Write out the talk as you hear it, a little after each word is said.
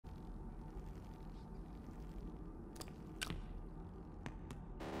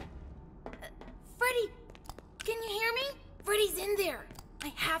in there.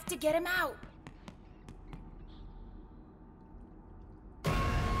 I have to get him out.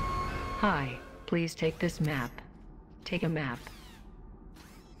 Hi, please take this map. Take a map.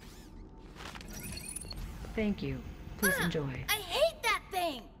 Thank you. Please enjoy. I hate that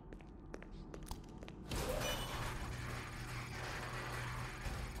thing!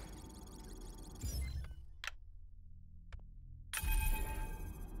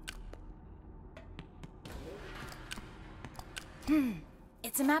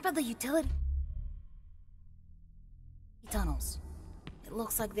 It's a map of the utility tunnels. It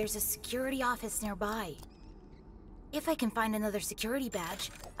looks like there's a security office nearby. If I can find another security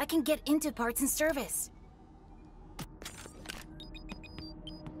badge, I can get into parts and service.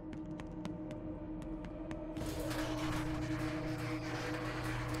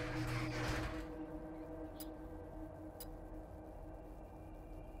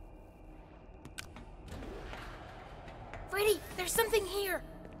 Freddy, there's something here!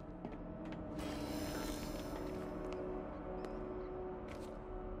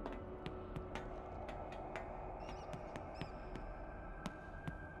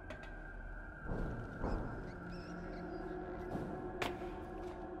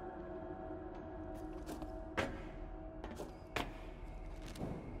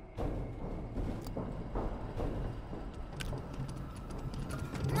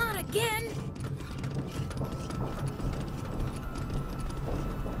 Not again!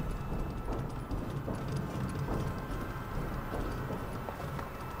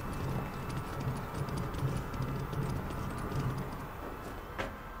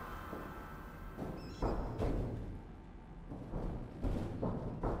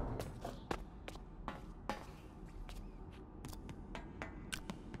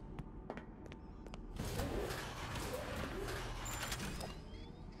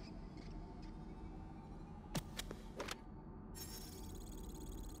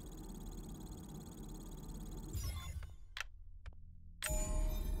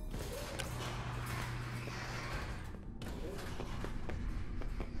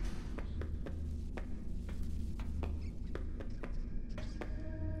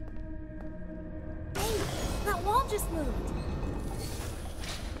 That wall just moved!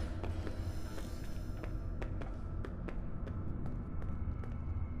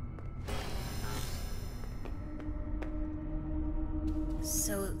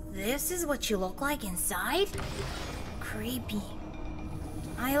 So this is what you look like inside? Creepy.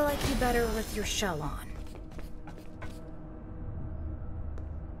 I like you better with your shell on.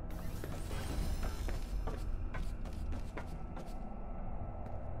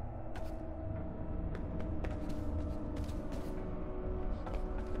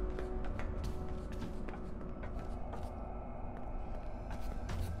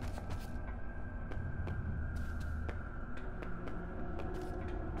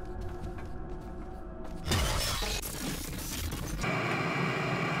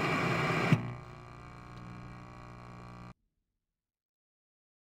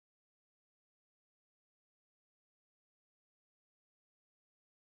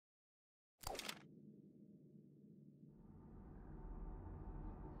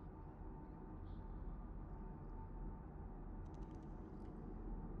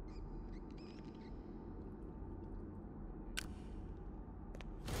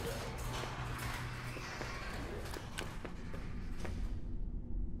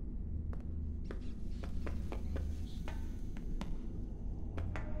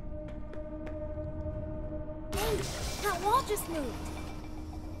 That wall just moved!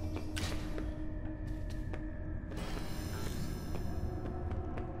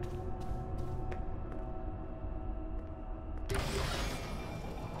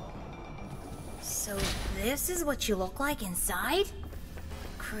 So this is what you look like inside?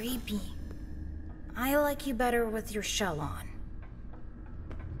 Creepy. I like you better with your shell on.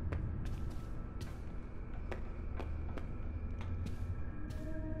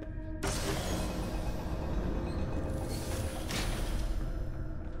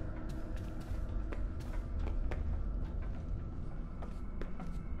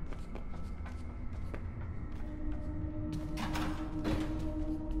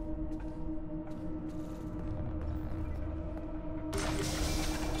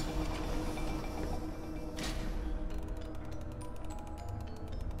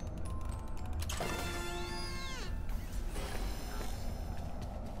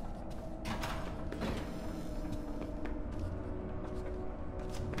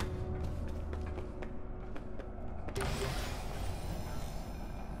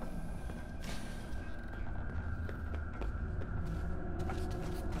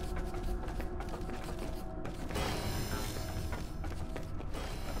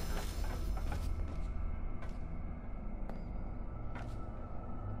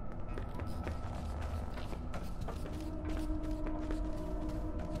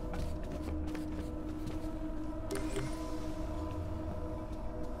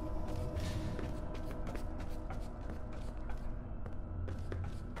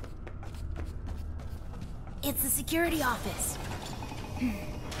 It's the security office.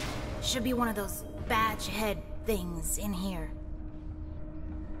 Should be one of those badge head things in here.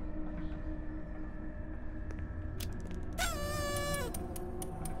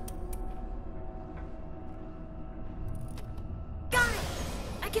 Got it!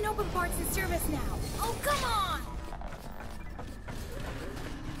 I can open parts and service now. Oh, come on!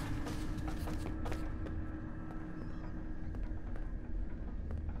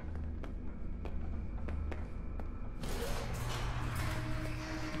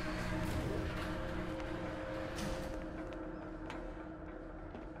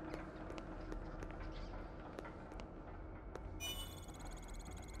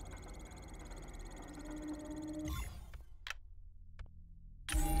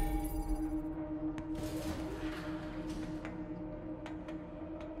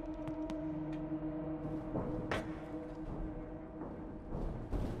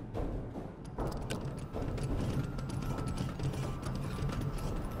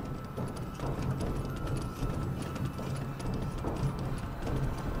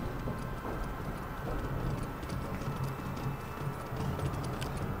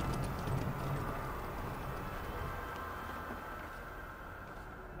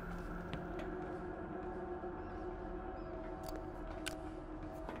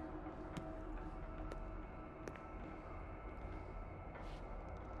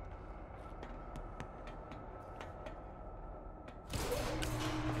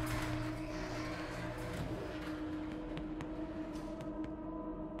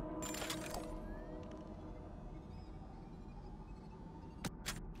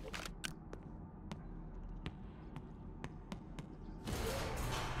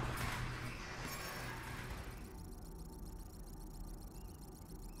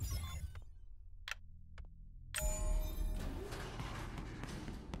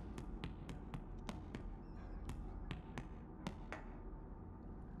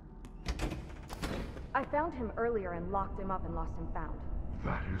 I found him earlier and locked him up and lost him found.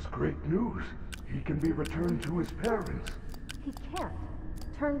 That is great news. He can be returned to his parents. He can't.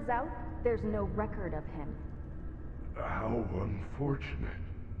 Turns out, there's no record of him. How unfortunate.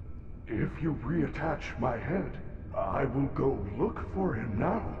 If you reattach my head, I will go look for him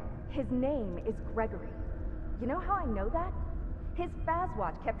now. His name is Gregory. You know how I know that? His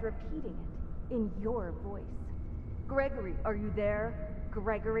Fazwatch kept repeating it, in your voice. Gregory, are you there?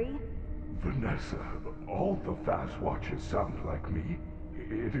 Gregory? Vanessa, all the Fazwatches sound like me.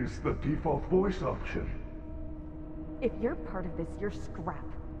 It is the default voice option. If you're part of this, you're scrap.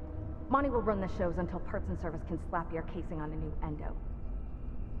 Monty will run the shows until Parts and Service can slap your casing on a new endo.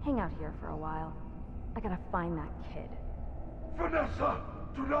 Hang out here for a while. I gotta find that kid. Vanessa!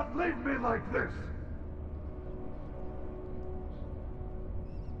 Do not leave me like this!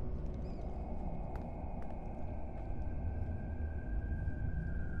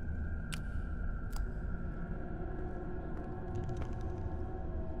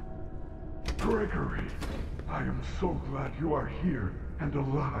 Gregory, I am so glad you are here and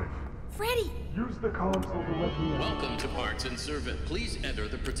alive. Freddy! Use the console to let me in. Welcome to Parts and Service. Please enter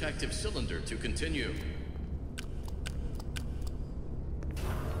the protective cylinder to continue.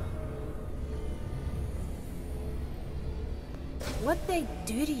 What'd they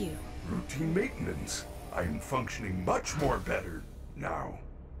do to you? Routine maintenance. I am functioning much more better now.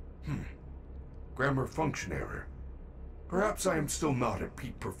 Grammar function error. Perhaps I am still not at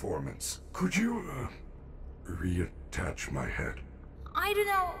peak performance. Could you, reattach my head? I don't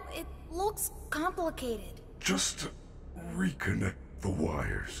know. It looks complicated. Just reconnect the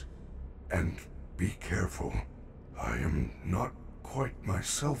wires. And be careful. I am not quite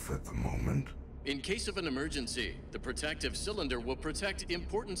myself at the moment. In case of an emergency, the protective cylinder will protect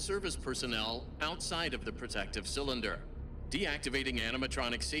important service personnel outside of the protective cylinder. Deactivating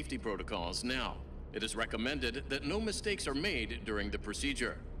animatronic safety protocols now. It is recommended that no mistakes are made during the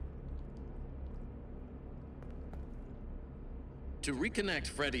procedure. To reconnect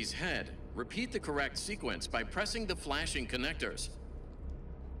Freddy's head, repeat the correct sequence by pressing the flashing connectors.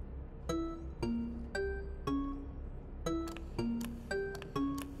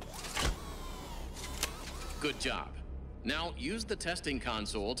 Good job. Now use the testing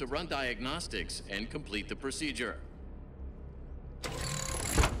console to run diagnostics and complete the procedure.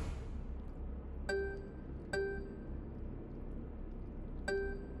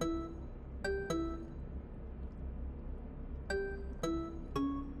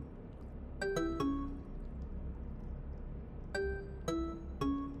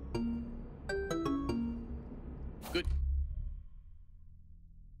 Good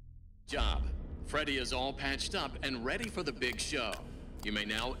job. Freddy is all patched up and ready for the big show. You may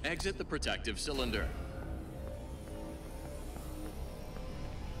now exit the protective cylinder.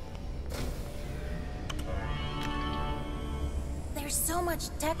 so much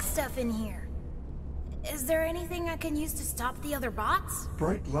tech stuff in here. Is there anything I can use to stop the other bots?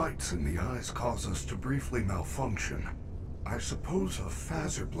 Bright lights in the eyes cause us to briefly malfunction. I suppose a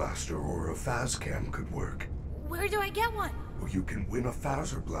phaser blaster or a phascam could work. Where do I get one? Or you can win a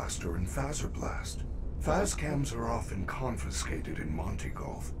phaser blaster in Phaser Blast. Phascams are often confiscated in Monte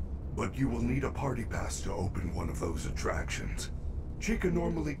Golf, but you will need a party pass to open one of those attractions. Chica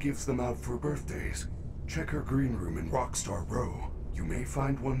normally gives them out for birthdays. Check her green room in Rockstar Row. You may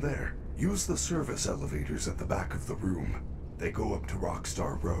find one there. Use the service elevators at the back of the room. They go up to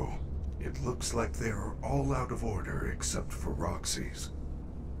Rockstar Row. It looks like they are all out of order except for Roxy's.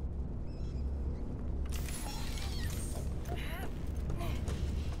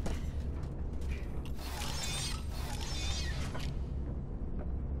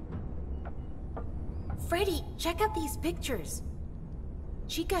 Freddy, check out these pictures.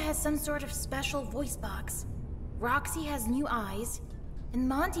 Chica has some sort of special voice box. Roxy has new eyes, and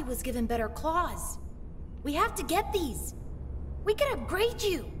Monty was given better claws. We have to get these. We can upgrade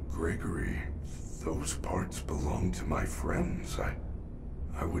you. Gregory, those parts belong to my friends.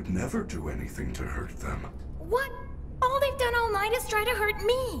 I would never do anything to hurt them. What? All they've done all night is try to hurt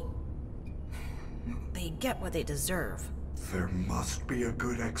me. They get what they deserve. There must be a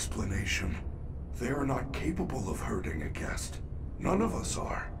good explanation. They are not capable of hurting a guest. None of us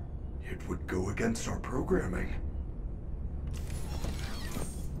are. It would go against our programming.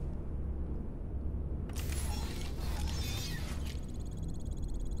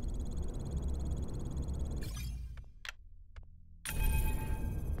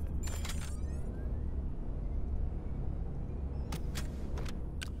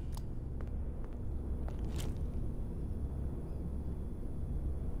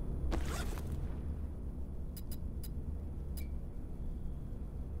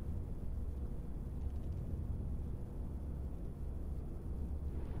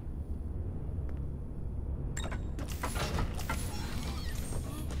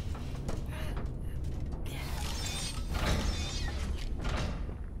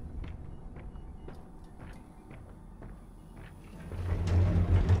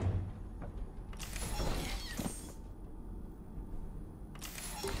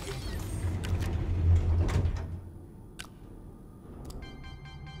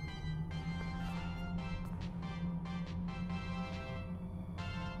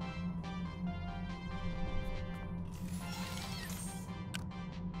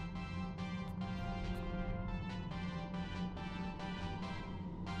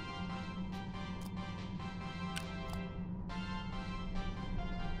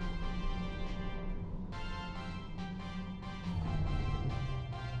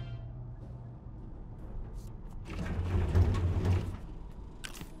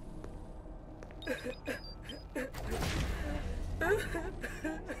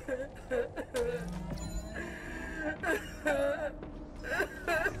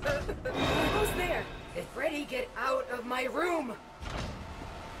 Who's there? Freddy, get out of my room!